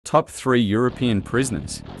top 3 European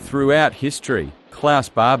prisoners. Throughout history, Klaus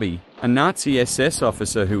Barbie, a Nazi SS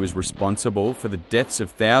officer who was responsible for the deaths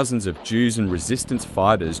of thousands of Jews and resistance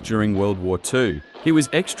fighters during World War II. He was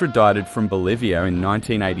extradited from Bolivia in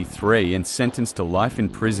 1983 and sentenced to life in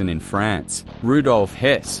prison in France. Rudolf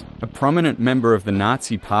Hess, a prominent member of the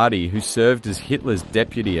Nazi Party who served as Hitler's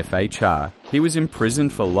deputy FHR. He was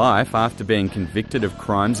imprisoned for life after being convicted of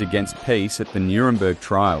crimes against peace at the Nuremberg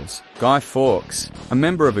Trials. Guy Fawkes, a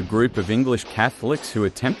member of a group of English Catholics who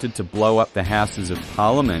attempted to blow up the Houses of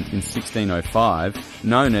Parliament in 1605,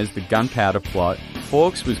 known as the Gunpowder Plot,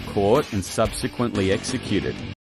 Fawkes was caught and subsequently executed.